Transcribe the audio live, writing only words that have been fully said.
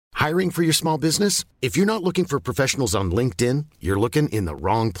Hiring for your small business? If you're not looking for professionals on LinkedIn, you're looking in the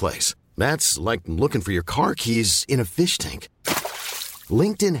wrong place. That's like looking for your car keys in a fish tank.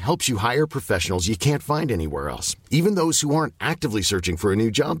 LinkedIn helps you hire professionals you can't find anywhere else, even those who aren't actively searching for a new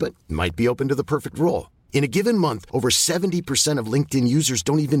job but might be open to the perfect role. In a given month, over 70% of LinkedIn users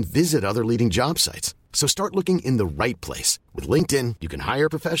don't even visit other leading job sites. So start looking in the right place. With LinkedIn, you can hire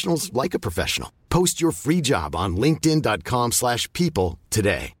professionals like a professional. Post your free job on linkedin.com/people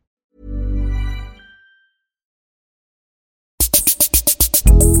today.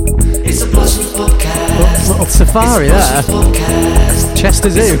 It's a Blossoms podcast. Little safari there. Podcast. Chester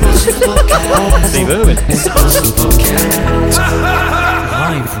Zoo. Steve Irwin. It's a Blossoms podcast.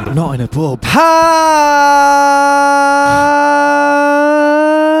 Live, not in a pub.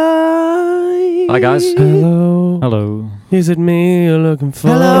 Hi! Hi guys. Hello. Hello. Is it me you're looking for?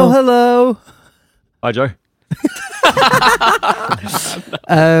 Hello. Hi Joe.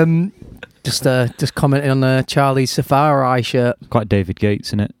 Just commenting on Charlie's Safari shirt. Quite David Gates,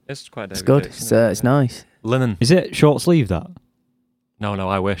 isn't it? It's quite It's good. It's nice. Linen. Is it short sleeve that? No,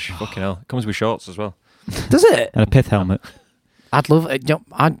 I wish. Fucking hell. It comes with shorts as well. Does it? And a pith helmet. I'd love it.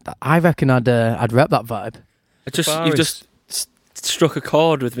 I reckon I'd rep that vibe. You've just struck a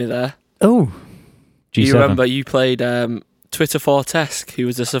chord with me there. Oh, G7. You remember you played Twitter Fortesque, who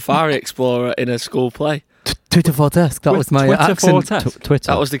was a safari explorer in a school play. Twitter Fortesque. That was my Twitter accent.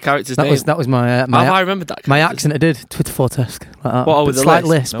 Twitter. That was the character's That name. was my How have I remembered that? my character? accent. I did Twitter Fortesque. Like that. What, with the slight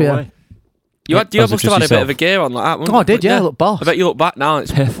lisp? lisp? No Yeah. way. You Was it must have just had a bit yourself? of a gear on like that. Oh, I did. Yeah, look, boss. I bet you look back now.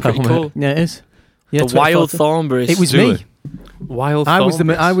 It's Pith pretty helmet. cool. Yeah, it is. Yeah, The Twitter Wild Fortesque. Thornberrys. It was Zulu. me. Wild. I was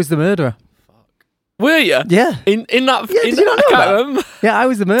Thornberrys. the murderer. Were you? Yeah. In that? Yeah, in did you not I know can't that? remember. Yeah, I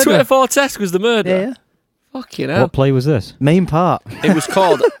was the murderer. Twitter Fortesque was the murder. Yeah. Fucking hell. What play was this? Main part It was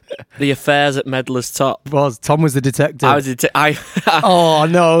called The Affairs at Medlar's Top. was Tom was the detective. I was a Oh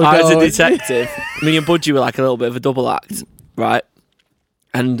no! I was a no. detective. Me and Budgie were like a little bit of a double act, right?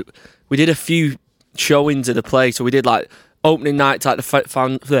 And we did a few showings of the play. So we did like opening night, like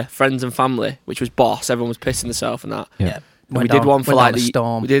the friends and family, which was boss. Everyone was pissing themselves and that. Yeah. And we Went did down- one for went like down a the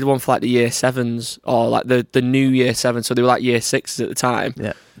storm. we did one for like the year sevens or like the new year seven. So they were like year sixes at the time.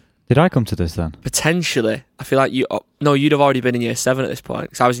 Yeah. Did I come to this then? Potentially, I feel like you'd have already been in year seven at this point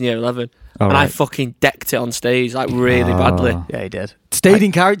because I was in year 11, Oh, and I right. fucking decked it on stage like really badly. Yeah, he did. Stayed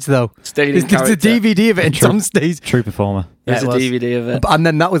in character though. Stayed in There's a character. DVD of it in True. Tom stage. True performer. There's Yeah, a it was. DVD of it. And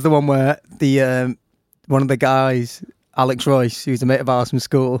then that was the one where the one of the guys, Alex Royce, who's a mate of ours from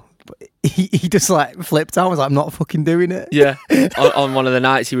school, he just like flipped out. I was like, I'm not fucking doing it. Yeah, on one of the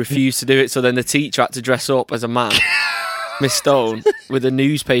nights he refused to do it, so then the teacher had to dress up as a man, Miss Stone, with a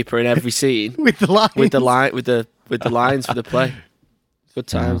newspaper in every scene, With the line. with the lines for the play. Good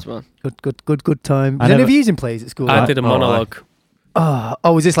times, man. Good time. I Did any never- of you in plays at school? I Right? did a monologue. Oh,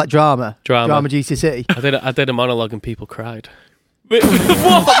 was this like drama? Drama. GCSE. I did a monologue and people cried. Wait,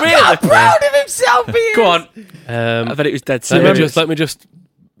 what? Really? Proud of himself, he is. Go on. I Um, bet it was dead let serious. me just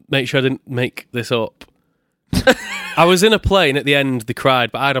make sure I didn't make this up. I was in a play and at the end they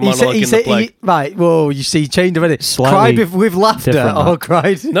cried, but I had a monologue in the play. Right, whoa, you see, changed already. Slightly Cried with laughter different, or that.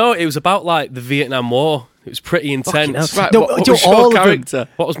 cried? No, it was about like the Vietnam War. It was pretty intense. hell. Right, No, what do was all your of them. character?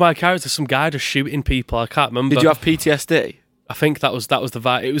 What was my character? Some guy just shooting people. I can't remember. Did you have PTSD? I think that was the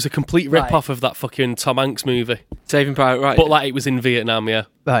vibe. It was a complete Right. rip off of that fucking Tom Hanks movie, Saving Private Ryan. but like it was in Vietnam. Yeah.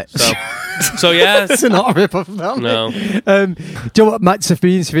 Right. So yeah. It's not a rip off of that. No. Do you know what Matt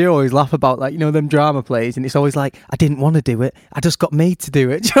Sophie and Sophia always laugh about? Like, you know, them drama plays, and it's always like, I didn't want to do it. I just got made to do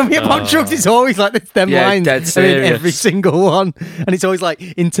it. Do you know what I mean? About drugs, it's always like this, them Yeah, lines. dead I mean, serious. every single one. And it's always like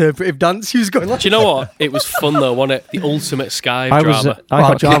interpretive dance. Who's going like, Do you know what? It was fun though, wasn't it? The ultimate sky I was. drama. I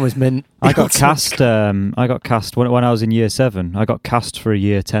got drama's mint. I got cast. I got cast when I was in year 7. I got cast for a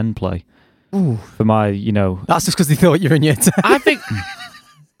year 10 play. Ooh. For my, you know, That's just because they thought you were in year 10. I think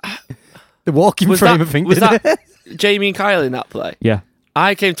The walking was frame, that, I think. was didn't that it? Jamie and Kyle in that play. yeah,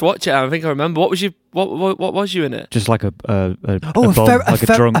 I came to watch it. And I think I remember. What was you? What was you in it? just like a Oh, bum, like a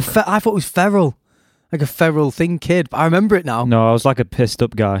drunk. I thought it was feral. Like a feral thing kid. But I remember it now. No, I was like a pissed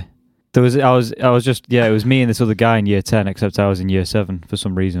up guy. I was just it was me and this other guy in year 10, except I was in year 7 for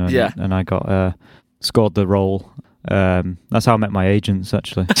some reason. Yeah. And I got scored the role. That's how I met my agents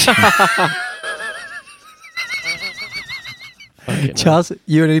actually. Charles,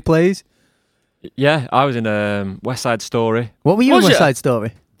 you in any plays? Yeah, I was in West Side Story. What were you Was in West ya? Side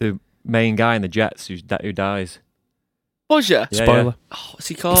Story? The main guy in the Jets who dies. Was you? Yeah, Spoiler. Oh, what's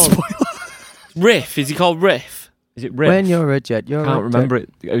he called? Riff. Is he called Riff? Is it Riff? When you're a jet, you're I can't remember it.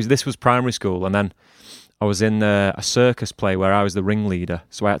 This was primary school, and then I was in a circus play where I was the ringleader.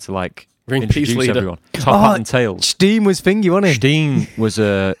 So I had to like Greenpeace introduce leader. everyone. Top hat and tails. Steen was thingy, wasn't he? Steen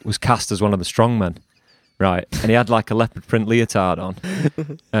was cast as one of the strongmen, right? And he had like a leopard print leotard on,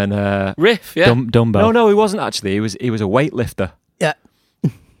 and Riff, yeah. Dumbbell. no, he wasn't actually. He was a weightlifter. Yeah.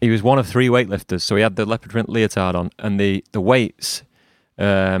 He was one of 3 weightlifters, so he had the leopard print leotard on, and the weights.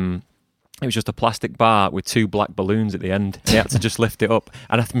 It was just a plastic bar with 2 black balloons at the end. And he had to just lift it up,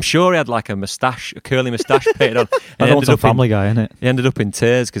 and I'm sure he had like a curly moustache painted on. And I want Family Guy, innit? He ended up in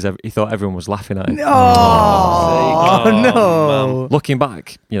tears because he thought everyone was laughing at him. Oh, no. man. Looking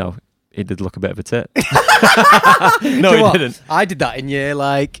back, he did look a bit of a tit. Do No, you know he what? didn't. I did that in year,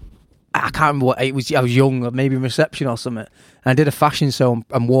 like, I can't remember what it was. I was young, or maybe in reception or something. And I did a fashion show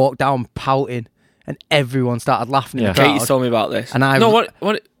and walked down pouting, and everyone started laughing in the crowd. Katie told me about this. And I no, was-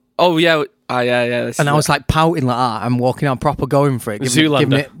 what? Oh yeah, yeah. And I was like pouting like that. I'm walking on proper going for it,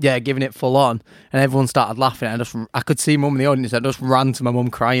 giving it full on, and everyone started laughing. I could see mum in the audience. I just ran to my mum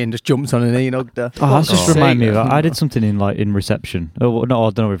crying, just jumped on her knee and hugged her. Oh, that's just remind me of that. I did something in reception. Oh, no, I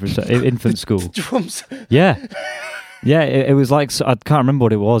don't know if infant school. Drums. Yeah. Yeah, it was like, I can't remember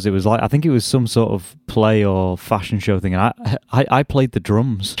what it was. It was like, I think it was some sort of play or fashion show thing. And I played the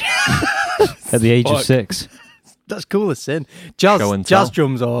drums at the age of 6. That's cool as sin. Show and Jazz tell.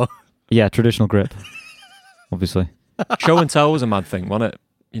 drums or Yeah, traditional grip, obviously. Show and tell was a mad thing, wasn't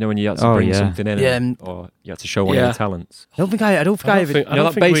it? When you had to bring something in, Yeah. or you had to show one of your talents. I don't think I ever.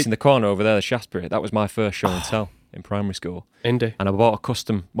 That bass in the corner over there, the Shaftesbury, that was my first show and tell in primary school. Indie. And I bought a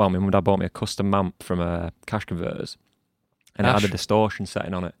custom. Well, my mum and dad bought me a custom amp from Cash Converters, and it had a distortion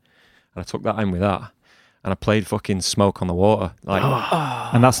setting on it. And I took that in with that, and I played fucking Smoke on the Water. Like,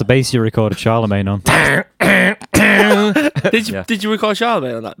 And that's the bass you recorded Charlemagne on. Did you record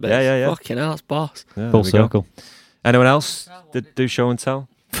Charlemagne on that bit? Yeah. Fucking hell, that's boss. yeah, there Full we go. circle. Anyone else do show and tell?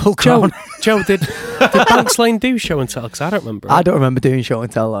 Full Joe, crown. Joe, did Banks Lane do show and tell? Because I don't remember. I don't remember doing show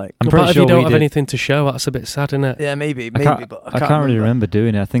and tell. Like, I'm But pretty if sure you don't we have did. anything to show, that's a bit sad, isn't it? yeah, maybe, I can't, but I can't really remember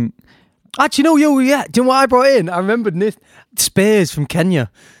doing it. I think Actually, no, do you know what I brought in? I remembered Spears from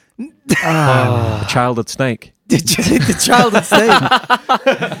Kenya. A childhood snake. The child at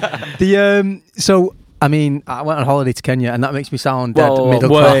stake. So I mean, I went on holiday to Kenya, and that makes me sound dead Whoa, middle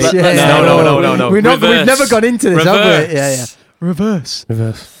wait. class. No. We've never gone into this, have Reverse. we? Yeah.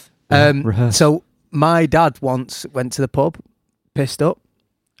 Reverse. rehearse. So my dad once went to the pub, pissed up,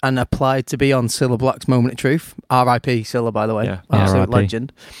 and applied to be on Cilla Black's Moment of Truth. R.I.P. Cilla, by the way. Yeah. Absolute R.I.P.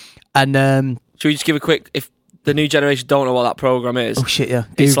 legend. And Should we just give a quick? If the new generation don't know what that program is, oh shit, yeah,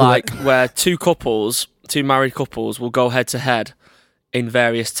 it's Google like it. where two married couples will go head to head in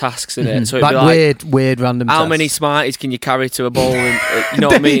various tasks in it. So it'd like be like, weird random. how tests. many Smarties can you carry to a bowl? And, you know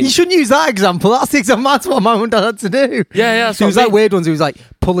what I mean? You shouldn't use that example. That's what my mum and dad had to do. Yeah, that's So it what was I like mean. weird ones. It was like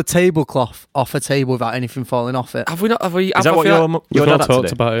pull a tablecloth off a table without anything falling off it. Have we not? Have we? Is that what your dad had to talked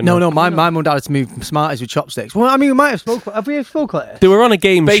do? about it. No, my mum and dad had to move Smarties with chopsticks. Well, I mean, we might have spoke. Have we spoke like this? They were on a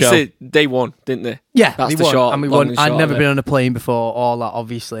game show. Basically, they won, didn't they? Yeah, That's we the won. short, And we long won. and I'd short never of been it. on a plane before, all that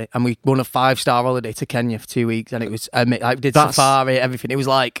obviously, and we won a 5-star holiday to Kenya for 2 weeks, and it was I did That's- safari, everything. It was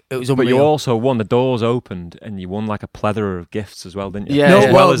But unreal. you also won, the doors opened, and you won like a plethora of gifts as well, didn't you? Yeah, no, yeah.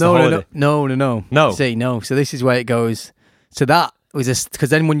 As well as the no, holiday. no. See, no. So this is where it goes. So that was because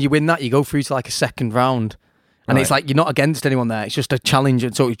then when you win that, you go through to like a second round, and it's Right. like you're not against anyone there. It's just a challenge,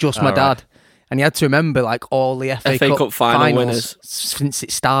 and so it's just my Oh, dad. right. And you had to remember like all the FA Cup final finals winners. since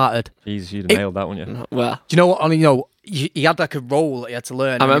it started. Jeez, you'd have nailed that, wouldn't you? Well, Do you know what? He had like a role that he had to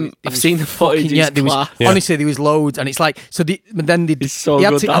learn. I and remember- it I've was seen the footage, fucking- Yeah, it's there was class. Yeah. honestly there was loads, and it's like so. But then It's so he had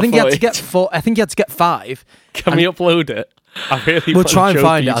good, to, that I think he had to footage. get 4. I think he had to get 5. Can we upload it? I really We'll want to try and show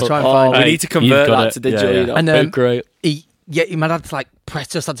find it. I'll people. try and oh, find we it. need to convert got that it. to digitally. Yeah. though. And Oh, great. my dad like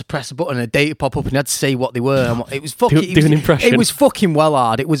just had to press a button and a data pop up, and he had to say what they were. And it was fucking. Do an impression. It was fucking well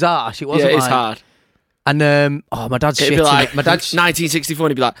hard. It was harsh. It yeah, wasn't. it's like, hard. And my dad's It'd shitting be like it. My dad's 1964,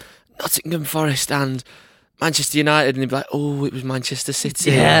 and he'd be like Nottingham Forest and Manchester United, and he'd be like, oh, it was Manchester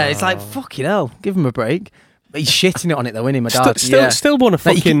City. yeah. It's like fucking hell. Give him a break. But he's shitting it on it though, isn't he, my dad? Still won a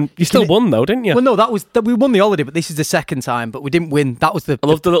Like, fucking. You still won though, didn't you? Well, no, we won the holiday, but this is the second time. But we didn't win. That was the. I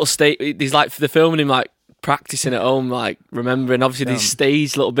love the little state. He's like they're filming him like practicing at home, like remembering. Obviously, these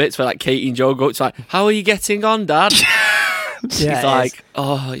staged little bits where like Katie and Joe go. It's like, how are you getting on, Dad? He's Yeah, it like,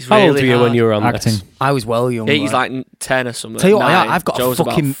 oh, it's How really old were you hard. when you were on Acting. this? I was well young. He's like 10 or something. Tell you what, 9. I've got Joe's a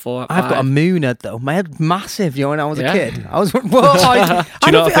fucking. about 4, I've got a 5. moon head though. My head massive. When I was a Yeah. kid, I was. Well, Do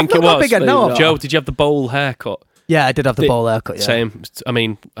you know what I think it was? Big head now. Joe, did you have the bowl haircut? Yeah, I did have the bowl haircut. Yeah. Same. I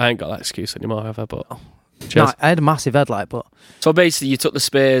mean, I ain't got that excuse anymore, have I? But No, cheers. I had a massive head, like, but So basically, you took the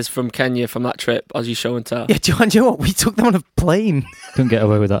Spears from Kenya from that trip as you show and tell. yeah. Do you know what? We took them on a plane. Couldn't get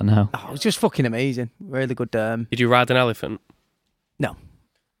away with that now. Oh, it was just fucking amazing. Really good. Did you ride an elephant? No.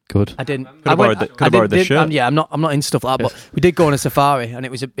 Good. I didn't. Could have borrowed the shirt. Yeah, I'm not into stuff like that. But we did go on a safari, and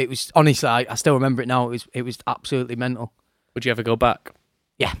it was honestly, I still remember it now. It was absolutely mental. Would you ever go back?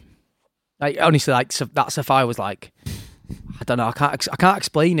 Yeah. Like honestly, like that safari was like, I don't know. I can't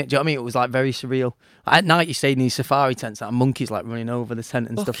explain it. Do you know what I mean? It was like very surreal. At night, you stayed in these safari tents, and monkeys like running over the tent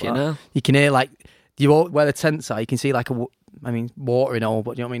and stuff like that. You can hear like where the tents are. You can see like water in all,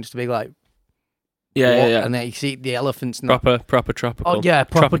 but you know what I mean? Just a big like. Yeah. And then you see the elephants. And proper tropical. Oh yeah,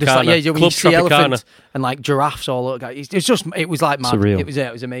 proper. Just like, when you see elephants and like giraffes all over. It was like mad. Surreal.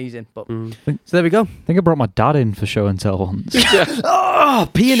 It was amazing. But so there we go. I think I brought my dad in for show and tell once. Oh,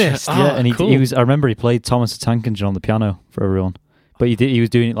 pianist. Yeah, and cool. he was. I remember he played Thomas the Tank Engine on the piano for everyone, but he was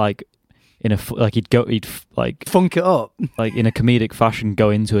doing it like in he'd funk it up, like in a comedic fashion, go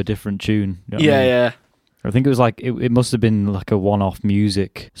into a different tune. You know what I mean? Yeah. I think it was like it must have been like a one-off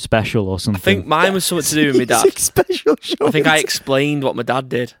music special or something. I think mine was something to do with my dad. Special show. I think I explained what my dad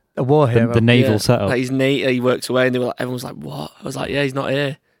did. A war hero. The naval setup. Like he works away, and everyone was like, "What?" I was like, "Yeah, he's not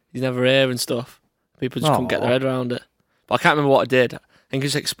here. He's never here," and stuff. People just couldn't get their head around it. But I can't remember what I did. I think I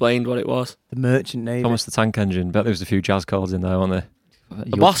just explained what it was. The Merchant Navy. Thomas the Tank Engine. Bet there was a few jazz chords in there, weren't there?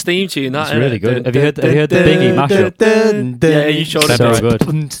 The boss theme tune, That's really good. Have you heard the Biggie mashup? Yeah, you showed it. So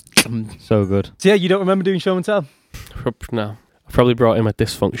good. So good. So yeah, you don't remember doing show and tell? No. I probably brought him a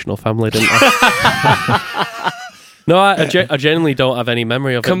dysfunctional family, didn't I? No, I genuinely don't have any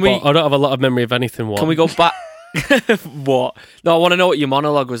memory of it. I don't have a lot of memory of anything. Can we go back? What? No, I want to know what your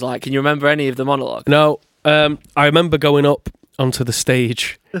monologue was like. Can you remember any of the monologue? No. I remember going up onto the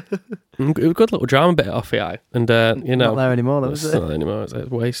stage. It was a good little drama bit off the eye. And, not there anymore, though, is it? Not anymore. It's a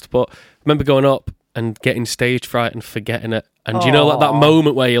waste. But I remember going up and getting stage fright and forgetting it. And you know, like that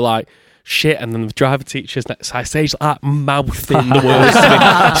moment where you're like, shit, and then the driver teacher's next stage like that, mouthing the words to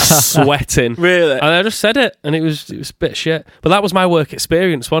me, sweating. Really? And I just said it, and it was a bit shit. But that was my work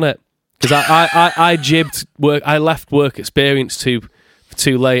experience, wasn't it? Because I jibbed work. I left work experience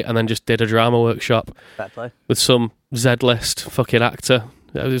too late, and then just did a drama workshop with some Z-list fucking actor.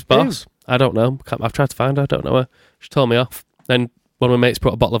 That was his boss. I don't know. I've tried to find her. I don't know her. She told me off. Then one of my mates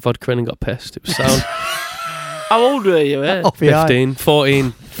brought a bottle of vodka in and got pissed. It was sound. How old were you? 15,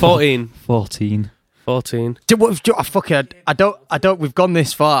 14. 14. 14. I don't. We've gone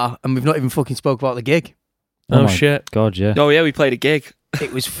this far, and we've not even fucking spoke about the gig. Oh shit! God, yeah. Oh yeah, we played a gig.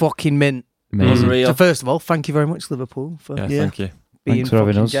 It was fucking mint. Amazing. Unreal. So first of all, thank you very much, Liverpool, for thank you. being Thanks for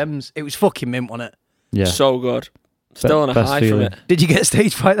having fucking us. gems. It was fucking mint, wasn't it? Yeah. So good. Still on a Best high feeling. from it. Did you get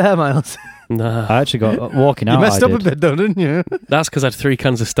stage fright there, Miles? Nah. I actually got walking out. You messed I up a did. bit, though, didn't you? That's because I had 3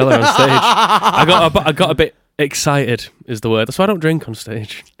 cans of Stella on stage. I got a bit excited, is the word. That's why I don't drink on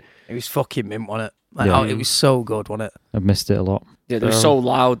stage. It was fucking mint, wasn't it? Like, Yeah. it was so good, wasn't it? I've missed it a lot. Yeah, they were so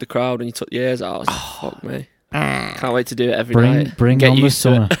loud, the crowd, when you took your ears out. I was like, fuck me. Can't wait to do it every night. Bring Get on the used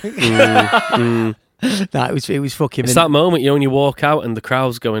to summer. it. Nah, it was fucking It's mint. that moment, when you walk out and the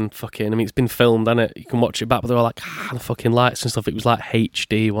crowd's going fucking. I mean, it's been filmed, hasn't it? You can watch it back, but they were like, the fucking lights and stuff. It was like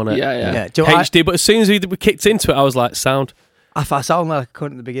HD, wasn't it? Yeah. Do you know what HD. But as soon as we kicked into it, I was like, sound. I sound like a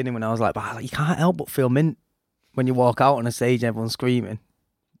cunt at the beginning when I was like, you can't help but feel mint when you walk out on a stage and everyone's screaming.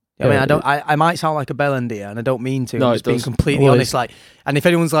 I mean, I might sound like a bellend and I don't mean to. No, I'm just being completely honest. Like, and if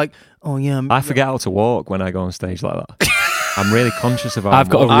anyone's like, "Oh yeah," I forget how to walk when I go on stage like that. I'm really conscious of how I've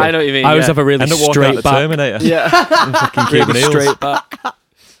got. I know what you mean. I always have a really End up walking out straight the back. Terminator. Yeah. I'm fucking keeping Really heels. straight back.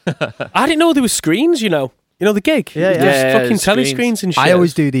 I didn't know there were screens. You know the gig. Yeah, yeah. There's Yeah, fucking there's telly screens. screens and shit. I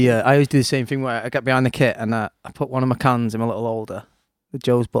always do the same thing where I get behind the kit and I put one of my cans in my little holder, the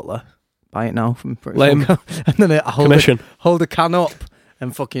Joe's Butler. Buy it now from British Lame. Funko. And then I hold a can up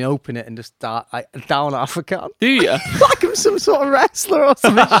and fucking open it and just start down half a can. Do you? Like I'm some sort of wrestler or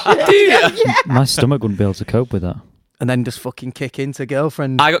some shit. Do you? Yeah. My stomach wouldn't be able to cope with that. And then just fucking kick into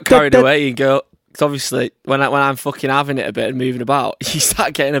girlfriend. I got carried away and go. Because obviously, when I'm fucking having it a bit and moving about, you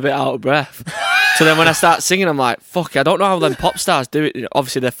start getting a bit out of breath. So then when I start singing, I'm like, fuck, I don't know how them pop stars do it.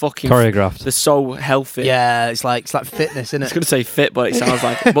 Obviously, they're fucking Choreographed. They're so healthy. Yeah, it's like fitness, isn't I was it? going to say fit, but it sounds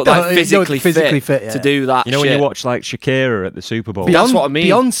like, but like physically fit yeah. to do that. You know when shit. you watch like Shakira at the Super Bowl? That's what I mean.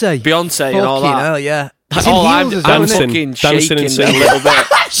 Beyonce and all Fucking that. hell, yeah. That's It's in all I'm heels just as I'm well, isn't it? fucking Dancing shaking and a singing. little bit.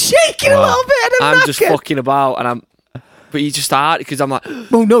 Shaking a little bit. And I'm just fucking about, and but you just start because I'm like,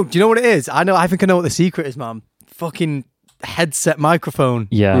 Oh no! Do you know what it is? I think I know what the secret is, man. Fucking headset microphone.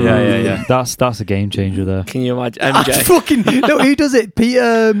 Yeah. That's a game changer there. can you imagine I MJ? fucking no. Who does it?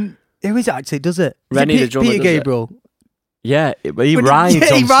 Peter. Who is it actually does it? Is Rennie it the drummer Peter does it. Gabriel. Yeah, but he But rides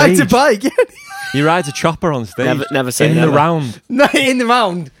on he rides a stage. bike. He rides a chopper on stage. Never say in never. the round. No, in the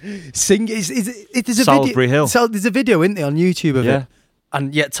round. Sing. There's a Salisbury video. Hill. So there's a video, isn't there, on YouTube of Yeah. it?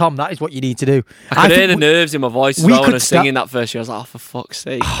 And yet, Tom, that is what you need to do. I could hear think the nerves in my voice as we well when I could was singing that first year. I was like, oh, for fuck's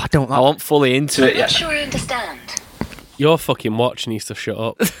sake. I don't I like. wasn't fully into it Not yet. sure I understand. Your fucking watch needs to shut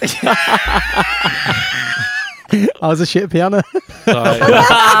up. I was a shit piano. Sorry.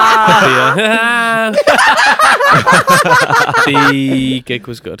 The gig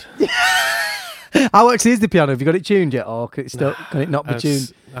was good. How actually is the piano? Have you got it tuned yet, or can it not be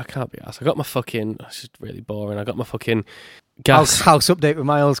tuned? I can't be asked. I got my fucking. It's just really boring. I got my fucking gas. House update with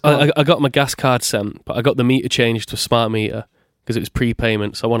Miles. Go on. I got my gas card sent, but I got the meter changed to a smart meter because it was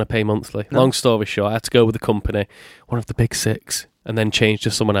prepayment, so I want to pay monthly. No. Long story short, I had to go with the company, one of the big six, and then change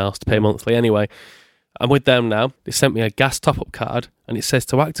to someone else to pay monthly. Anyway, I'm with them now. They sent me a gas top-up card, and it says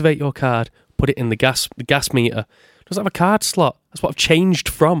to activate your card, put it in the gas meter. It doesn't have a card slot. That's what I've changed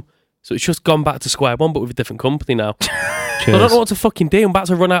from. So it's just gone back to square one, but with a different company now. I don't know what to fucking do. I'm about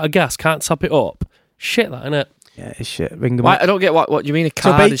to run out of gas. Can't top it up. Shit, that, innit? Yeah, it's shit. Ring them Why, up. I don't get what do you mean a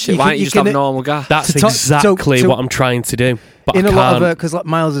So card and shit? Why don't you just have can- normal gas? That's So exactly so- what I'm trying to do. But In I a lot of can't. because like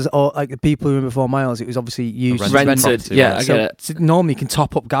Miles is, or like the people who were in before Miles, it was obviously used rented. property, Yeah, right. I So, get it. so normally you can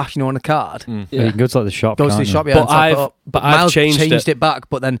top up gas, on a card. Yeah, you can go to like the shop. Go to can't the you? shop, yeah, But and top it up. But I've Miles changed it back,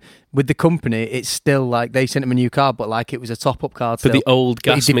 but then with the company, it's still like they sent him a new card, but like it was a top up card for the still. old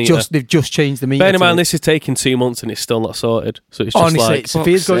But gas they've meter. they've just changed the meter. Bearing in to mind, it. this is taking 2 months and it's still not sorted. So it's just Honestly, like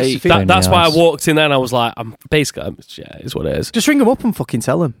Sophia's going. sake. Sophia, that's why I Yes. walked in there and I was like, I'm basically, yeah, it's what it is. just ring them up and fucking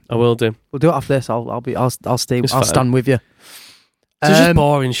tell them. I will do. We'll do it after this. I'll stay. It's I'll fine. stand with you. It's just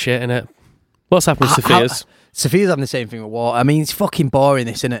boring shit, innit? What's happened with Sophia's? Sophia's having the same thing with water. I mean, it's fucking boring,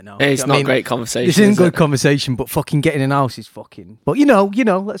 this, isn't it? Now It's I not mean, great conversation. This isn't is good it? conversation, but fucking getting an house is fucking. But you know,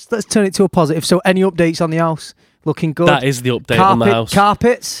 let's turn it to a positive. So, any updates on the house? Looking good. That is the update on the house.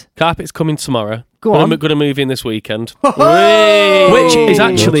 Carpets. Carpet's coming tomorrow. Go on. I'm going to move in this weekend. Hey! Which is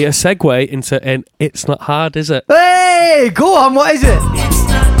actually a segue into an It's Not Hard, is it? Hey, go on. What is it?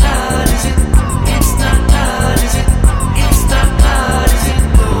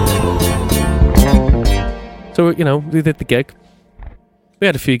 So, we did the gig. We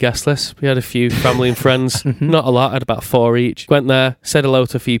had a few guest lists. We had a few family and friends. Not a lot. I had about 4 each. Went there, said hello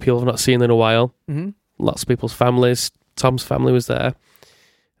to a few people I've not seen in a while. Lots of people's families. Tom's family was there.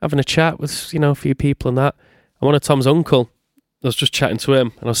 Having a chat with, a few people and that. And one of Tom's uncle, I was just chatting to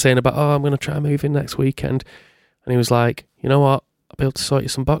him and I was saying about, I'm going to try and move in next weekend. And he was like, you know what? I'll be able to sort you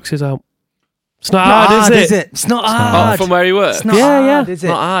some boxes out. It's not hard, is it? It's not not hard. From where he works? It's not Yeah, hard, yeah. is It's it?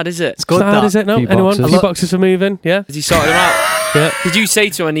 not hard, is it? It's good, It's not hard, that. is it? No? Few Anyone? boxes. A few boxes for moving? Yeah? Has he sorted them out? Yeah. Did you say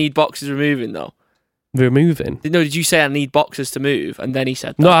to him, I need boxes removing, though? We're moving. No, did you say I need boxes to move? And then he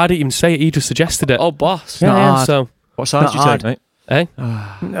said that? No, I didn't even say it. He just suggested it. Oh, boss. not hard. So, What size Not did you hard. take, mate?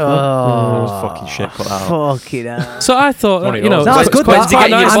 eh? Oh, fucking shit, cut that out. fucking hell. So I thought, One of you know, yours. No, it's Quite- good. quite That. to get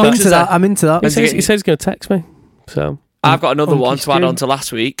you I'm boxes into that. there. I'm into that. he Let's says, get- he says he's going to text me. So I've got another Funky one to add spoon. on to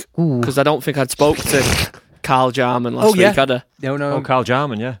last week Ooh. because I don't think I'd spoke to Carl Jarman last Oh, yeah. week, had I? No, no. Oh, Carl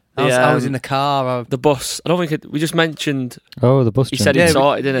Jarman, yeah. I was in the car. The bus. I don't think we just mentioned Oh, the bus. he jump. said Yeah, he we-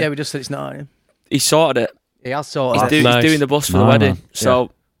 sorted, didn't Yeah, it? we just said it's not him. He sorted it. He has sorted He's, it. Nice. doing the bus for the No, wedding. man. So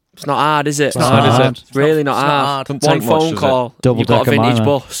it's not hard, is it? It's not hard. It's really not It's not hard. hard. Doesn't One take much, phone does it? call. Double You've got a decker vintage minor.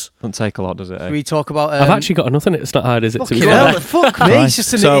 bus. Doesn't take a lot, does it? Should Eh? we talk about? I've actually got nothing. It's not hard, is it? To be Fucking fair? hell, fuck me. It's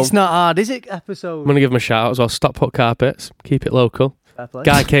just an So- it's not hard, is it? Episode. I'm going to give him a shout out as well. Stop Put Carpets. Keep it local. Fair play.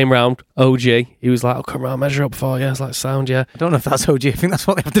 Guy came round, OG. He was like, I'll come round, measure up for you. I was like, sound, yeah. I don't know if that's OG. I think that's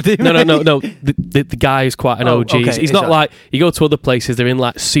what they have to do. No. The guy is quite an Oh, OG. okay, He's is not that- like, you go to other places, they're in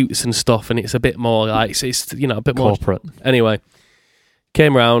like suits and stuff, and it's a bit more like, it's a bit more. Corporate. Anyway,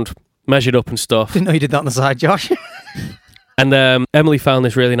 came round, measured up and stuff. Didn't know you did that on the side, Josh. And Emily found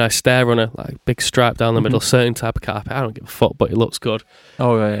this really nice stair runner, like big stripe down the middle, certain type of carpet. I don't give a fuck, but it looks good.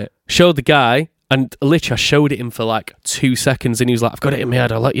 Oh, yeah. Showed the guy, and literally I showed it him for like 2 seconds, and he was like, I've got it in my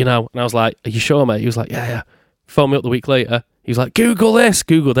head, I'll let you know. And I was like, are you sure, mate? He was like, yeah. Phoned me up the week later. He was like, Google this.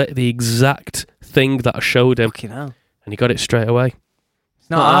 Googled it, the exact thing that I showed him, Fucking hell. and he got it straight away. It's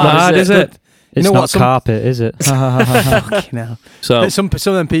not Not hard, hard, is it? It's know not what, some- carpet, is it? Fucking hell. So But some of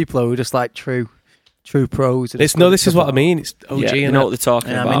them people are just like true pros. this is what I mean. It's OG. Yeah, you innit? know what they're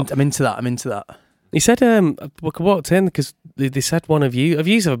talking Yeah, about. I'm into that. He said, I walked in because they said one of you. Have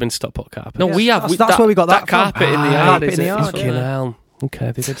you ever been to Stop Put Carpet? No, Yeah, we have. that's where we got that from. carpet in the Ah, yard. carpet Is in the it? yard, Fucking yeah. hell.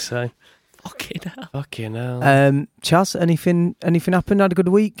 Okay, they did say. Fucking hell. Fucking hell. Chaz, anything happened? Had a good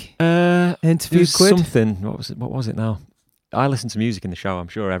week? There Interview was quid? something. What was it now? I listen to music in the shower. I'm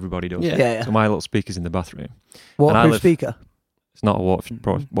sure everybody does. Yeah. Yeah. So my little speaker's in the bathroom. Waterproof live- speaker. It's not a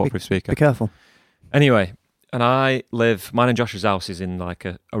waterproof speaker. Be careful. Anyway, and mine and Josh's house is in like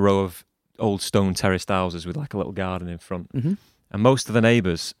a row of old stone terraced houses with like a little garden in front. Mm-hmm. And most of the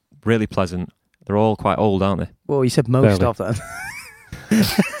neighbours, really pleasant. They're all quite old, aren't they? Well, you said most Barely. of them.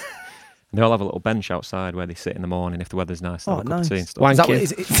 And they all have a little bench outside where they sit in the morning if the weather's nice. And have a cup of tea and stuff. Is that,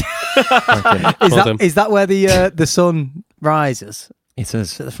 Wanking. is that where the sun rises? It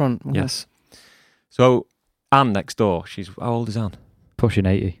is. At the front? Mhm. Yes. So Anne next door, how old is Anne? Pushing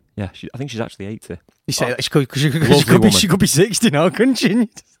 80. Yeah, I think she's actually 80. You say that she could woman. be 60 now, couldn't she?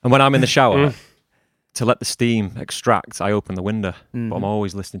 And when I'm in the shower, to let the steam extract, I open the window. But I'm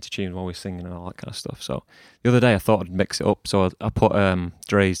always listening to tunes, I'm always singing and all that kind of stuff. So the other day I thought I'd mix it up. So I put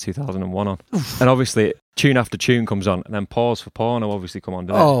Dre's 2001 on. And obviously tune after tune comes on. And then Pause for Porno obviously come on,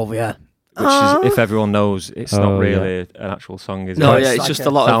 doesn't it? Oh, yeah. Which is, if everyone knows, it's not really an actual song, is No, it? yeah, it's just a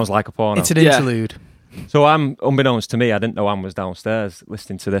lot Sounds like a porno. It's an interlude. So unbeknownst to me, I didn't know Anne was downstairs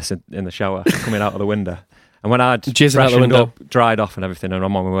listening to this in the shower, coming out of the window. And when I'd Jizzing out the freshened window. up, dried off and everything, and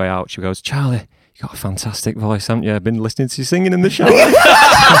I'm on my way out, she goes, "Charlie, you got a fantastic voice, haven't you? I've been listening to you singing in the shower." Go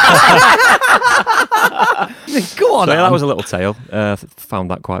on, So, yeah, that Anne. was a little tale.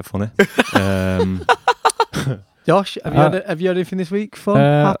 Found that quite funny. Josh, have you had anything this week? Fun,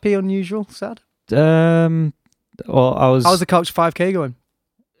 happy, unusual, sad? Well, How's the Couch 5K going?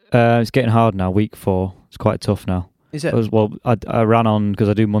 It's getting hard now. Week 4. It's quite tough now. Is it? I ran on because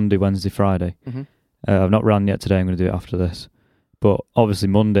I do Monday, Wednesday, Friday. Mhm. I've not ran yet today. I'm going to do it after this. But obviously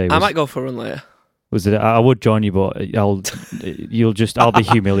Monday I might go for a run later. was it? I would join you, but I'll be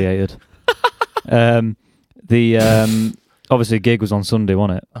humiliated. Obviously gig was on Sunday,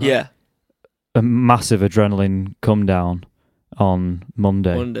 wasn't it? Yeah, A massive adrenaline come down on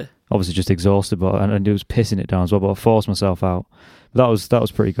Monday. Obviously just exhausted, but and it was pissing it down as well. But I forced myself out. But that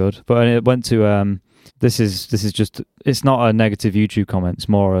was pretty good. But it went to this is just, it's not a negative YouTube comment. It's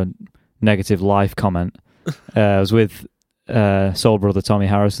more a negative life comment. I was with Soul Brother Tommy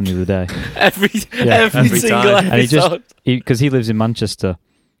Harrison the other day. every every single time. And episode. because he lives in Manchester,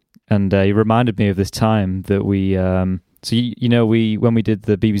 and he reminded me of this time that we when we did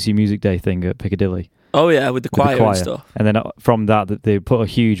the BBC Music Day thing at Piccadilly. Oh yeah, with the choir and stuff. And then from that they put a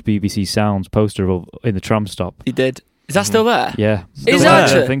huge BBC Sounds poster in the tram stop. He did. Is that still there? Yeah. Is it that I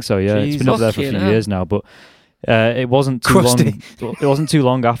actually? think so, yeah. It's been up there for a few Fucking years now, but it wasn't too Crusty. long. It wasn't too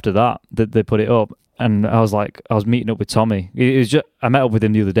long after that they put it up, and I was meeting up with Tommy. It was just, I met up with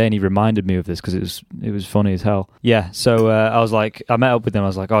him the other day, and he reminded me of this because it was funny as hell. Yeah, so I met up with him. I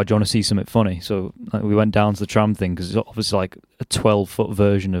was like, "Oh, do you want to see something funny?" So we went down to the tram thing because it's obviously like a 12-foot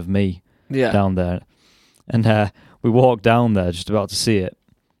version of me down there, and we walked down there just about to see it.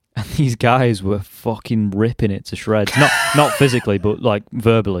 And these guys were fucking ripping it to shreds. Not physically, but like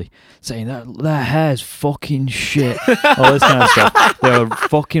verbally. Saying that their hair's fucking shit. All this kind of stuff. They were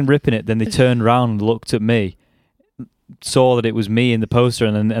fucking ripping it. Then they turned around and looked at me, saw that it was me in the poster,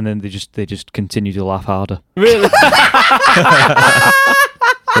 and then they just continued to laugh harder. Really?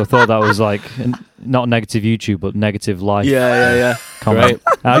 So I thought that was like not negative YouTube, but negative life. Yeah. Comment.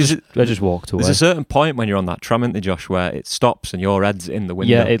 I just walked away. There's a certain point when you're on that tram, isn't there, Josh, where it stops and your head's in the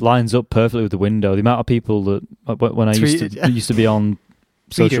window. Yeah, it lines up perfectly with the window. The amount of people that when I used to be on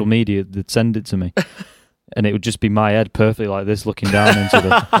social media, they'd send it to me, and it would just be my head perfectly like this, looking down into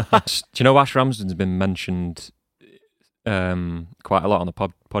the. Do you know Ash Ramsden's been mentioned quite a lot on the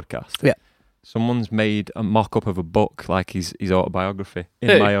podcast? Yeah. Someone's made a mock-up of a book, like his autobiography,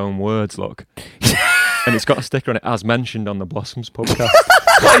 in my own words, look. And it's got a sticker on it, as mentioned on the Blossoms podcast.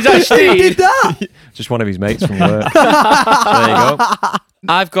 What, is that Who did that? Just one of his mates from work. There you go.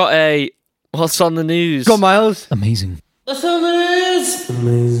 I've got a what's on the news. Go on, Miles. Amazing. What's on the news?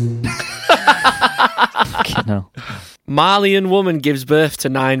 Fucking hell. Malian woman gives birth to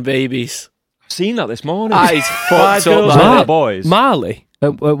 9 babies. I've seen that this morning. That is fucked up, girls, man. four boys. Mali?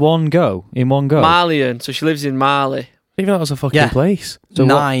 In one go. Malian, so she lives in Mali. Even that was a fucking place. So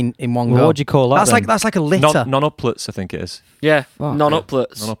 9 in one Well, go. what do you call that? That's like a litter. Non-uplets, I think it is. Yeah, Fuck.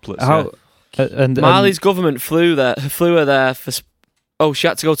 non-uplets. Non-uplets, How? And Mali's government flew her there for. She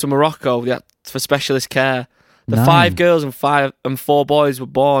had to go to Morocco for specialist care. The 5 girls and 4 boys were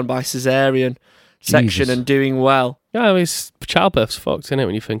born by caesarean section Jesus. and doing well. Yeah, I mean, childbirth's fucked, isn't it,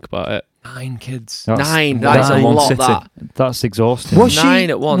 when you think about it? 9 kids. 9. That's a nine. lot. City. That. That's exhausting. Was she? 9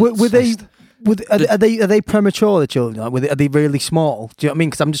 at once. Were they? Are they premature? The children? Like, are they really small? Do you know what I mean?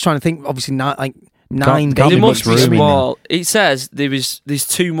 Because I'm just trying to think. Obviously, 9 Can't They be babies. must be much room. small. It says there's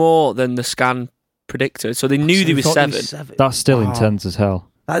 2 more than the scan predicted, so they knew there was 7. That's still Wow. intense as hell.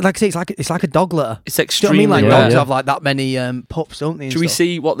 Like I say, it's like a dog litter. It's Do you know what I extremely mean? Like rare. dogs have like that many pups, don't they? and Should we stuff?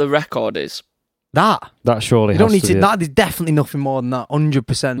 see what the record is? that? That surely You don't has need to to. be it. That is definitely nothing more than that.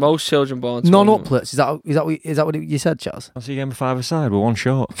 100%. Most children born to Non-uplets. Is that what you said, Chaz? I'll see you game of 5 aside. We're one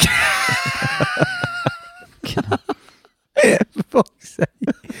short. For fuck's sake.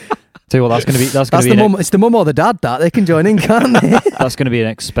 Tell you what, that's going to be That's the mum. It's the mum or the dad that they can join in, can't they? that's going to be an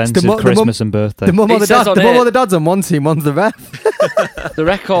expensive the Christmas and birthday. The mum or It the says dad. on The mum it- or the dad's on one team, one's the ref. The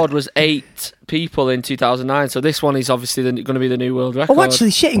record was 8 people in 2009, so this one is obviously going to be the new world record. Oh,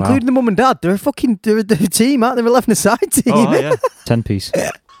 actually, shit, Wow. including the mum and dad, they're a team, aren't they? They're a 11-a-side team. Oh, yeah. 10-piece.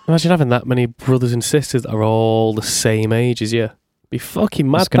 Imagine having that many brothers and sisters that are all the same age as you. Be fucking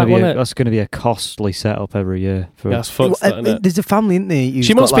mad, That's going that, to be wouldn't it? that's going to be a costly setup every year. For Yeah, that's fucked, that, isn't it? There's a family, isn't there? who's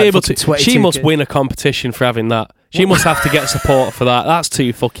She got, must like, be able to. fucking 22 She must kids. win a competition for having that. She must have to get support for that. That's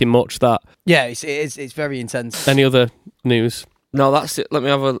too fucking much. That. Yeah, it's very intense. Any other news? No, that's it. Let me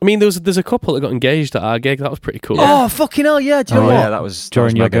have a. I mean, there's a couple that got engaged at our gig. That was pretty cool. Oh, fucking hell, yeah. Do you know Oh, what? Yeah, that was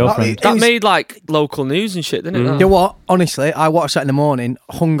During your mega. girlfriend. It That was- made like local news and shit, didn't it? Mm. that? You know what? Honestly, I watched that in the morning,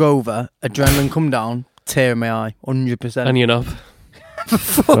 hungover, adrenaline come down, tear in my eye, 100%. And you know, For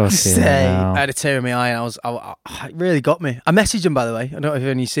fuck's Fucking sake. hell. I had a tear in my eye and it really got me. I messaged him, by the way. I don't know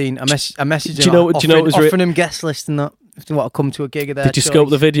if you've seen. I messaged Do you him. know- do you know it was re- offering him guest list and that. If they want to come to a gig of their did you scope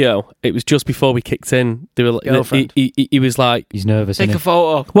the video? It was just before we kicked in. They were. Girlfriend. He was like, He's nervous. Take Isn't a he?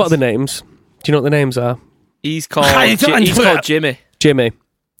 photo. "What are the names? Do you know what the names are?" He's called. I don't- He's called Jimmy. Jimmy.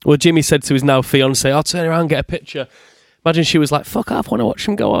 Well, Jimmy said to his now fiance, "I'll turn around and get a picture." Imagine she was like, "Fuck off! I want to watch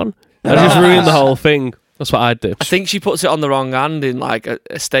him go on." I just ruined the whole thing. That's what I'd do. I think she puts it on the wrong hand in like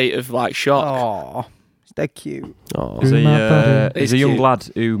a state of like shock. Oh, they're cute. Oh. There's My brother. there's It's a young cute. lad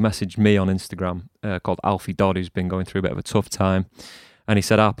who messaged me on Instagram called Alfie Dodd, who's been going through a bit of a tough time. And he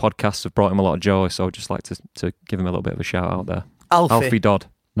said our podcasts have brought him a lot of joy, so I'd just like to give him a little bit of a shout out there. Alfie. Alfie Dodd.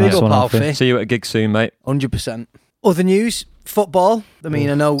 Big Nice up, one, Alfie. See you at a gig soon, mate. 100%. Other news, football. I mean,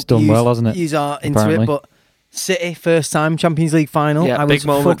 I know It's done well, hasn't it? Yous are into Apparently. it, but City, first time Champions League final. Yeah, I big was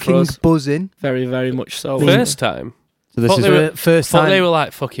moment for fucking us. buzzing. Very, very much so. First time. So this Thought is they were- First Thought time. they were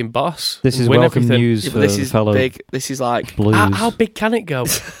like fucking boss. this and is win welcome everything. news Yeah, for but this the is fellow big. This is like. Blues. How big can it go?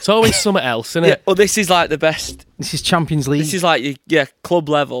 It's always something else, isn't Yeah, it? well, this is like the best. This is Champions League. This is like club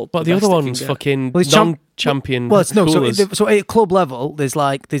level. But the best other it can one's get. fucking Well, it's champ- non-champion. well, it's no. coolers. So at club level, there's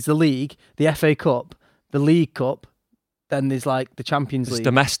the league, the FA Cup, the League Cup, then there's like the Champions There's League.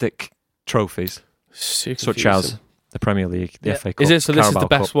 domestic trophies, So such confusing. as the Premier League, the Yeah. FA Cup. Is it? So this is Carabao the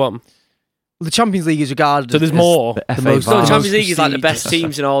best Cup, one. The Champions League is regarded. So there's as more. the the FA most- So the Vase. Champions League is like the prestigious. best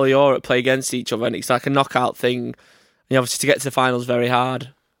teams in all of Europe play against each other, and it's like a knockout thing. And obviously, to get to the finals, very hard.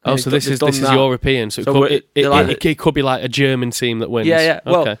 Oh, And so they've this is done that. European. So, So it, we're- could, it, they're like it could be like a German team that wins. Yeah, yeah.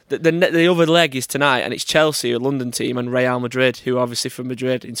 Well, Okay. the other leg is tonight, and it's Chelsea, a London team, and Real Madrid, who are obviously from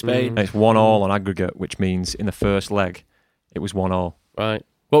Madrid in Spain. And it's 1-1 on aggregate, which means in the first leg, it was 1-1. Right.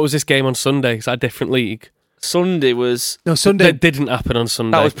 What was this game on Sunday? Is that a different league? Sunday was No, Sunday. That didn't happen on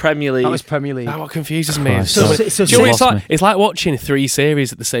Sunday. that was Premier League. That was Premier League. That what confuses me. Christ. So- So, so- do you know what it's lost like? me. It's like watching 3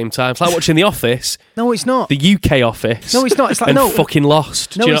 series at the same time. It's like watching The Office, No, it's not. the UK Office. No, it's not. It's like and no. fucking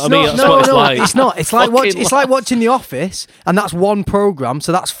Lost. No, do you know it's what I mean? not. That's No, what it's no, like. it's not. It's like Fucking it's like watching The Office, and that's one program,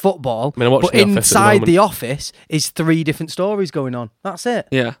 so that's football. I mean, I watch but The Office at the inside moment. The Office is 3 different stories going on. That's it.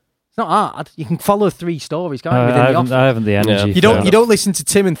 Yeah. It's not hard. You can follow 3 stories, can't you? I Within The haven't, Office. I haven't the energy. Yeah. You for don't. that. You don't listen to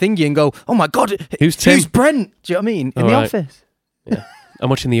Tim and Thingy and go, "Oh my God, Who's Tim? Who's Brent?" Do you know what I mean? In All The right. Office. I'm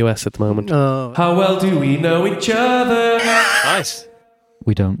watching the US at the moment. Oh. How well do we know each other? Nice.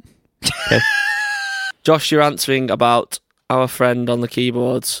 We don't. Josh, you're answering about our friend on the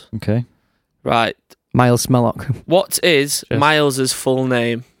keyboards. Okay. Right. Miles Smellock. What is Yes. Miles's full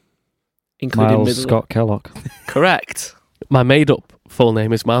name? Including Miles middle Scott Kellogg. Correct. My made-up full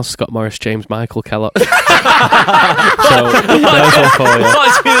name is Miles Scott Morris James Michael Kellogg. So there's one for you.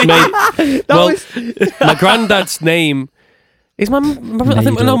 What's really- Mate, well, my granddad's name is I think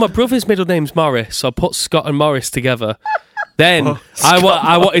Made no, up. my brother's middle name's Morris, so I put Scott and Morris together. Then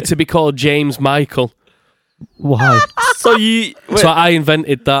I wanted to be called James Michael, Why? So you. Wait, so I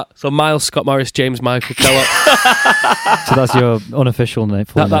invented that. So Miles Scott Morris James Michael Kellogg. So that's your unofficial name.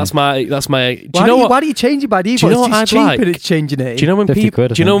 full That's name. my. Do you Why know do you, what? why do you change it by default? Do you know It's what just I'd cheaper like? to change your name. Do you know when 50 people?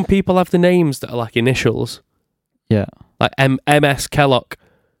 quid, I Do you know think. when people have the names that are like initials, Yeah. like MS Kellogg?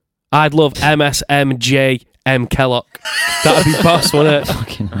 I'd love MSMJ M Kellogg. That'd be boss, wouldn't it?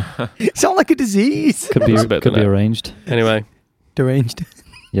 Fucking hell. It sounds like a disease. Could be That's a bit, could be doesn't it? arranged. Anyway, Deranged.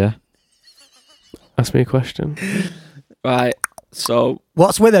 Yeah. ask me a question. right. So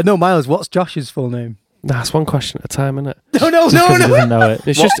What's with it? No, Miles. What's Josh's full name? That's one question at a time, isn't it? No, no, Just 'cause he doesn't know it.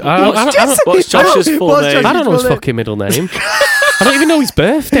 It's What- just I don't, what's Josh's full What's name? I don't know his full name? fucking middle name. I don't even know his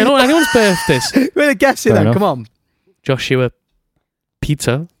birthday. I don't know anyone's birthdays. We're gonna guess it Fair then. enough. Come on. Joshua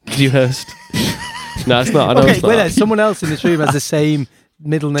Peter Dewhurst. No, it's not. I know Okay, it's wait not. there. Someone else in this room has the same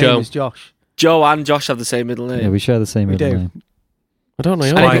middle name Joe. as Josh. Joe and Josh have the same middle name. Yeah, we share the same We middle do. name. I don't know.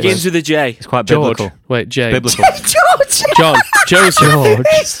 And it begins with a J. It's quite George. biblical. Wait, J. Biblical. John. Joseph.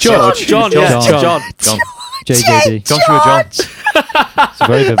 George. John. John. JJD. Joshua John. It's a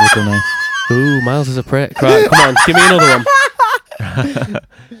very biblical name. Ooh, Miles is a prick. Right, come on, give me another one.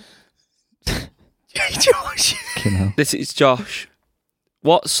 Fucking hell. This is Josh.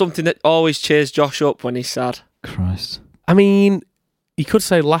 What's something that always cheers Josh up when he's sad? Christ. I mean, you could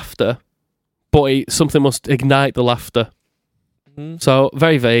say laughter, but something must ignite the laughter. So,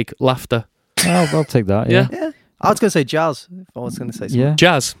 very vague, laughter. I'll take that. Yeah. Yeah. I was going to say jazz. If I was going to say something. Yeah.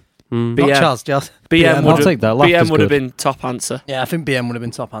 Jazz. Not BM. jazz. BM I'll take that. Laughter's BM would have good. been top answer. Yeah, I think BM would have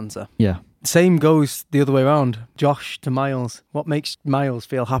been top answer. Yeah. Same goes the other way around. Josh to Miles. What makes Miles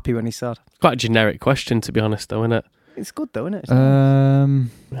feel happy when he's sad? Quite a generic question, to be honest, though, isn't it? It's good though, isn't it?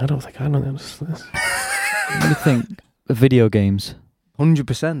 I don't think I know the answer to this. Let me think. Video games.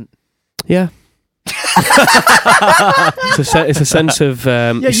 100%. Yeah. It's a sense of you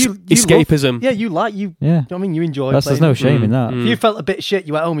escapism. Yeah, you like you. Yeah. You know what I mean, you enjoy. There's playing no it. shame in that. If you felt a bit shit,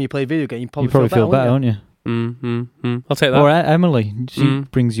 you went home and you played video game, you You probably, probably feel better, wouldn't don't you? I'll take that. Or Emily. She Mm.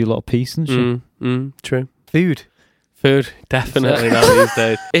 brings you a lot of peace and shit. True. you? Food, definitely now these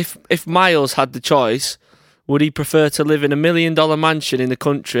days. If Miles had the choice, would he prefer to live in $1 million mansion in the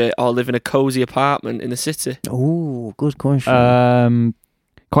country or live in a cosy apartment in the city? Oh, good question.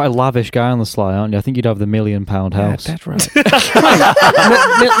 Quite a lavish guy on the sly, aren't you? I think you'd have the £1 million house. Dead right.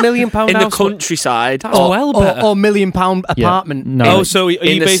 £1 million In the house. countryside? That's well better. or £1 million apartment. No. Oh, so are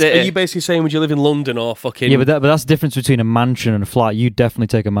In you, the city. are you basically saying would you live in London or fucking... Yeah, but that's the difference between a mansion and a flat. You definitely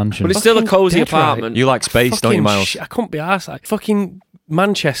take a mansion. But it's still a Fucking cosy dead right. apartment. You like space, don't you, Miles? I couldn't be arsed. Like, fucking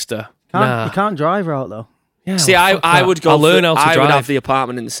Manchester. Nah. You can't drive her out though. Yeah, See, well, fuck I that. would go. I'll learn how to I drive. would have the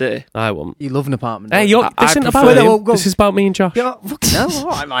apartment in the city. I won't. You love an apartment. Hey, don't this I isn't prefer- about Wait, you. go. This is about me and Josh. you? Yeah, fucking hell. All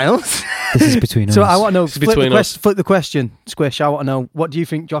right, Miles. This is between us. So I want to know. It's between us. Flip the question, Squish. I want to know. What do you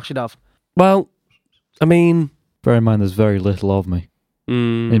think Josh should have? Well, I mean... Bear in mind, there's very little of me.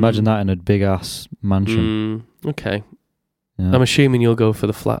 Imagine that in a big ass mansion. Okay. Yeah. I'm assuming you'll go for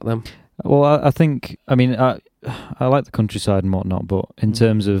the flat then. Well, I think. I mean, I like the countryside and whatnot, but in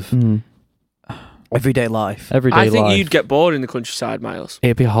terms of Everyday life. everyday I think life, you'd get bored in the countryside, Miles.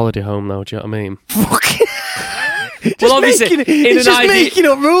 It'd be a holiday home though, do you know what I mean? Well, obviously, making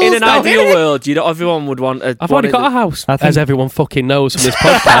up rules. in an now, ideal isn't it? world, everyone would want a. I've already got a house, I think- as everyone fucking knows from this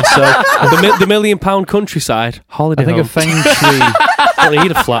podcast. So the £1 million countryside holiday I think home. a feng shui, Don't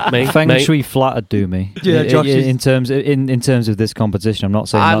need a flat, mate. feng mate. shui flat would do me. Yeah, Josh is- in terms of this competition, I'm not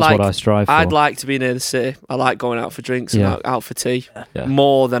saying that's what I strive for. I'd like to be near the city. I like going out for drinks and Yeah. out for tea Yeah.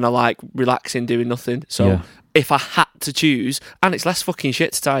 more than I like relaxing, doing nothing. So Yeah. if I had to choose, and it's less fucking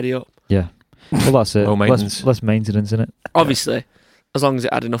shit to tidy up. Yeah. Well, that's it. Low maintenance. Less maintenance in it. Obviously, as long as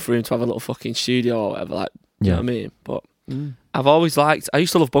it had enough room to have a little fucking studio or whatever, like, you know what I mean? But I've always liked, I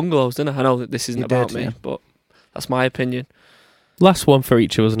used to love bungalows, didn't I? I know that this isn't You about did, me, yeah. but that's my opinion. Last one for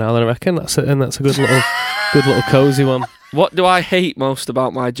each of us now, then I reckon. That's it, and that's a good little cozy one. What do I hate most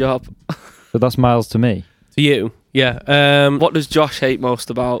about my job? But that's Miles to me. To you, yeah. What does Josh hate most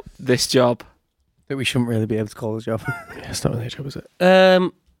about this job? That we shouldn't really be able to call a job. Yeah, it's not really a job, is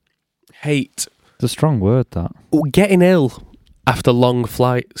it? Hate. It's a strong word, that. Getting ill after long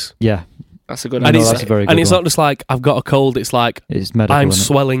flights. Yeah. That's a good And No, answer. that's a very good And it's one. not just like I've got a cold, it's like It's medical. I'm isn't it?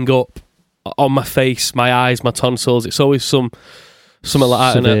 swelling up on my face, my eyes, my tonsils. It's always something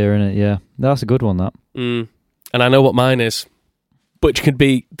like that, innit? Severe, innit? Yeah. That's a good one, that. And I know what mine is, which could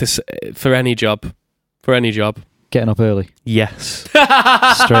be this for any job. For any job. Getting up early. Yes.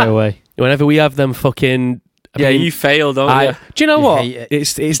 Straight away. Whenever we have them fucking... I Yeah, mean, you fail, don't you? do you know You what? hate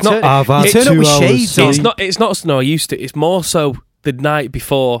it. It's not... I've had You turn up with shades on. It's not no, I used to. It's more so the night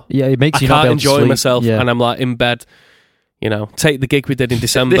before. Yeah, it makes I you not can't be able enjoy to sleep. myself, Yeah. and I'm like in bed. You know, take the gig we did in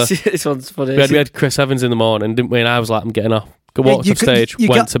December. This one's funny. we had Chris Evans in the morning, didn't we? And I was like, I'm getting off. Walked off stage,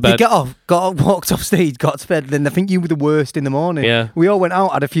 went to bed. Walked off stage, got to bed. Then I think you were the worst in the morning. Yeah. We all went out,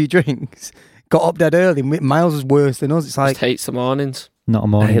 had a few drinks, got up dead early. Miles was worse than us. It's like, Just hates the mornings. Not a I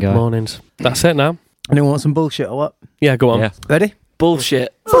morning hate the guy. mornings. That's it now. anyone want some bullshit or what? Yeah, go on. Yeah. Ready?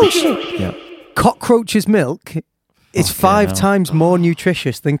 Bullshit. Yeah. Cockroach's milk is Fucking 5 hell. times more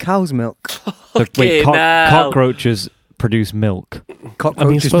nutritious than cow's milk. Wait, Fucking hell. cockroaches produce milk.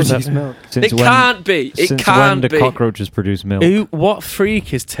 Cockroaches suppose produce that- milk. Since It can't be. It since can't when do be. cockroaches produce milk? What freak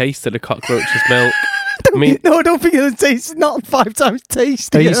has tasted a cockroach's milk? I mean, No, I don't think it tastes not 5 times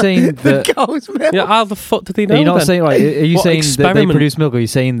tastier. Are you saying than that- cow's milk? yeah, how the fuck did he know? Are you not then? saying like? Are you What saying that they experiment? produce milk? Or are you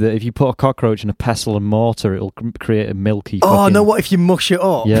saying that if you put a cockroach in a pestle and mortar, it'll create a milky? Oh fucking- no! What if you mush it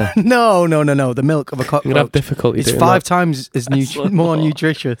up? Yeah. No. The milk of a I'm gonna have cockroach. difficulty. It's doing 5 that. times as more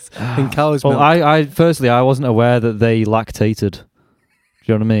nutritious than cow's Well, milk. I firstly I wasn't aware that they lactated.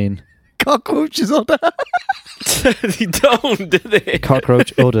 Do you know what I mean? Cockroaches udder. They don't, do they?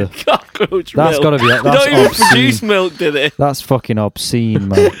 Cockroach udder. Cockroach That's milk. got to be. They That's don't even obscene. produce milk, do they? That's fucking obscene,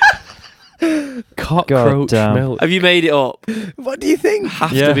 man. Cockroach damn. milk. Have you made it up? What do you think?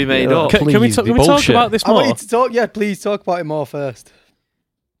 Have Yeah. to be made Yeah. up. Can we Please, talk bullshit. about this I want more? you to talk. Yeah, please talk about it more first.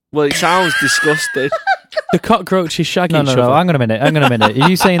 Well, it sounds disgusting. The cockroach is shagging No, each other. hang on a minute. Are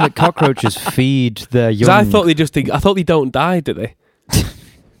you saying that cockroaches feed their 'Cause young? I thought they don't die, do they?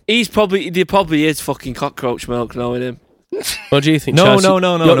 There probably is fucking cockroach milk knowing him. What do you think? No, Chaz? no,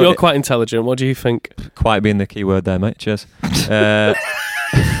 no, no, You're, no. you're quite intelligent. What do you think? Quite being the key word there, mate. Cheers.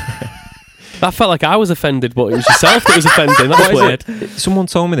 That felt like I was offended, but it was yourself that was offending. That's What is weird. it? Someone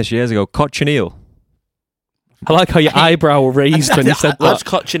told me this years ago. Cochineal. I like how your eyebrow raised when you said What's that.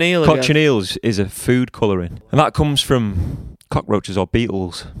 cochineal again? Cochineals is a food colouring, and that comes from cockroaches or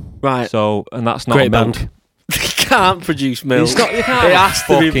beetles. Right. So, and that's not Great a milk. band. They can't produce milk. It's not. You can't It have has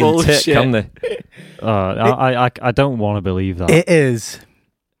to be fucking bullshit. tit, can they? I don't want to believe that. It is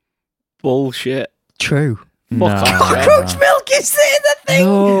Bullshit. true. Nah. Cockroach milk is the thing,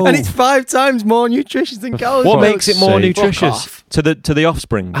 No. and it's 5 times more nutritious than cow's What milk. makes it more sake. Fuck nutritious off. to the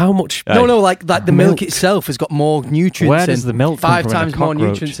offspring? How much? Hey. No, like the milk Milk. itself has got more nutrients. Where in. does the milk come 5 from in a times more cockroach?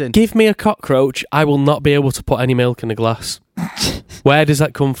 nutrients in. Give me a cockroach, I will not be able to put any milk in a glass. Where does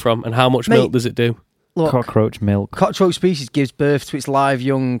that come from, and how much Mate. milk does it do? Look, Cockroach milk. cockroach species gives birth to its live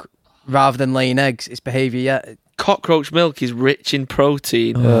young rather than laying eggs. Its behaviour, yeah. Cockroach milk is rich in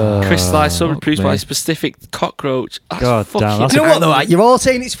protein. Crystallized substance produced by a specific cockroach. That's God fucking damn, that's You know what though? angry. Right? You're all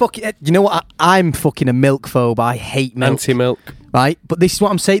saying it's fucking. You know what? I'm fucking a milk phobe. I hate milk. Anti-milk. Right, but this is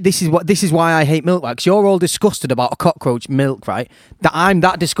what I'm saying. This is why I hate milk. Right, because you're all disgusted about a cockroach milk, right? That I'm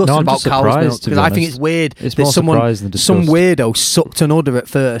that disgusted No, I'm about just cow's surprised, milk to be because I think honest. it's weird It's that more surprise than some disgust. weirdo sucked an udder at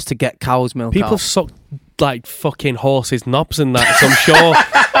first to get cow's milk. People out. suck like fucking horses' knobs and that, so I'm sure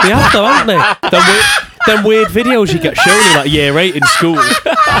they have though, haven't they? Them weird videos you get shown in like year 8 in school.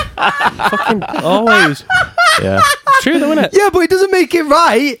 Fucking always. Yeah. It's true though, isn't it? Yeah, but it doesn't make it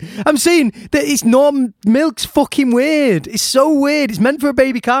right. I'm saying that it's not milk's fucking weird. It's so weird. It's meant for a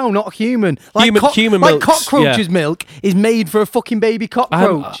baby cow, not a human. Human like milk's- cockroach's yeah. milk is made for a fucking baby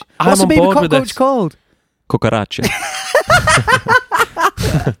cockroach. I'm What's a on baby board with cockroach this. called? Cucaracha.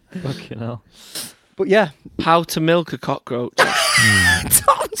 Fucking hell. But yeah, How to milk a cockroach.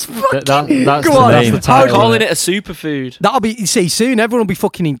 Tom's fucking. That's Go the on, name. that's I'm How- calling it a superfood. That'll be. You see, soon everyone will be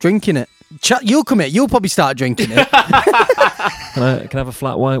fucking drinking it. You'll come here. You'll probably start drinking it. Can I have a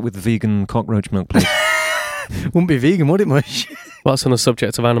flat white with vegan cockroach milk, please? Wouldn't be vegan, would it, much? What's on the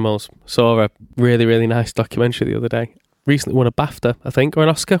subject of animals? Saw a really, really nice documentary the other day. Recently won a BAFTA, I think, or an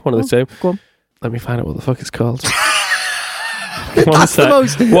Oscar, one of the two. Go on. Let me find out what the fuck it's called. That's the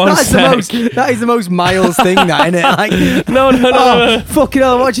most. That is the most Miles thing, that isn't it? Like, No. fucking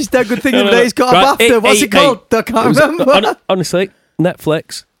hell! Watch this dead good thing No, the no, other day. no. It's got Right, a BAFTA. What's it called? I can't remember. Honestly,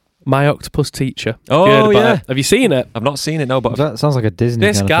 Netflix, My Octopus Teacher. Oh, Have you heard about yeah. it? Have you seen it? I've not seen it, no, but That sounds like a Disney.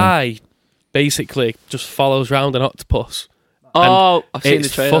 This kind of guy basically just follows around an octopus. Oh, I've seen the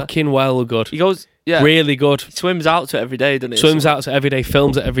It's trailer. fucking well good. He goes, yeah. Really good. He swims out to it every day, doesn't he? Swims out to every day,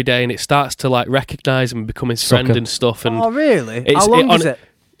 films it every day, and it starts to like recognise him and become his friend Sucker. and stuff. And Oh, really? It's- How long is on- it?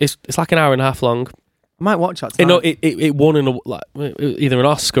 it's like an hour and a half long. I might watch that. You know, tonight. it won either an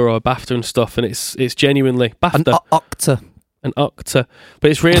Oscar or a BAFTA and stuff, and it's genuinely An BAFTA, octa. an Octa,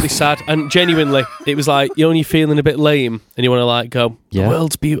 but it's really sad and genuinely, it was like you're feeling a bit lame and you want to like go, Yeah. the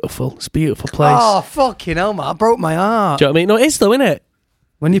world's beautiful, it's a beautiful place. Oh, fucking hell, man! I broke my heart. Do you know what I mean? No, it is though, isn't it?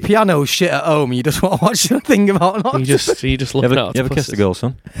 When your piano's shit at home, you just want to watch the thing about an octopus. You just you looking ever, at you ever kissed a girl,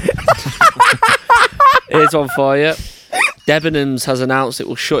 son? Here's one for you. Debenhams has announced it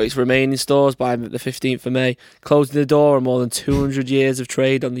will shut its remaining stores by the 15th of May, closing the door on more than 200 years of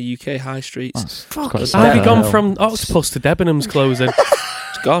trade on the UK high streets. Fucking How sad. have you gone hell. from Octopus to Debenhams closing?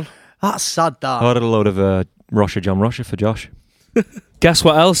 It's gone. That's sad. That. I ordered a load of Rocha John Rocha for Josh. Guess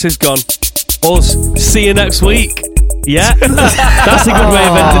what else is gone? Us. See you next week. Yeah, that's a good way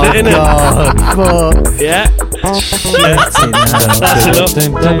of ending it, isn't Oh, fuck. it? Yeah. That's enough.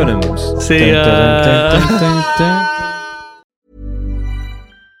 Debenhams. See ya.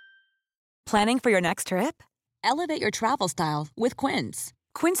 Planning for your next trip? Elevate your travel style with Quince.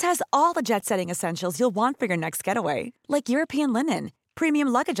 Quince has all the jet-setting essentials you'll want for your next getaway, like European linen, premium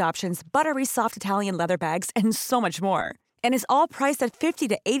luggage options, buttery soft Italian leather bags, and so much more. And is all priced at 50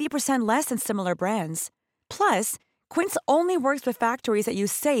 to 80% less than similar brands. Plus, Quince only works with factories that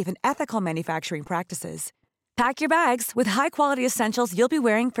use safe and ethical manufacturing practices. Pack your bags with high-quality essentials you'll be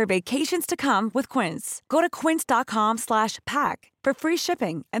wearing for vacations to come with Quince. Go to quince.com/pack for free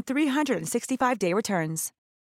shipping and 365-day returns.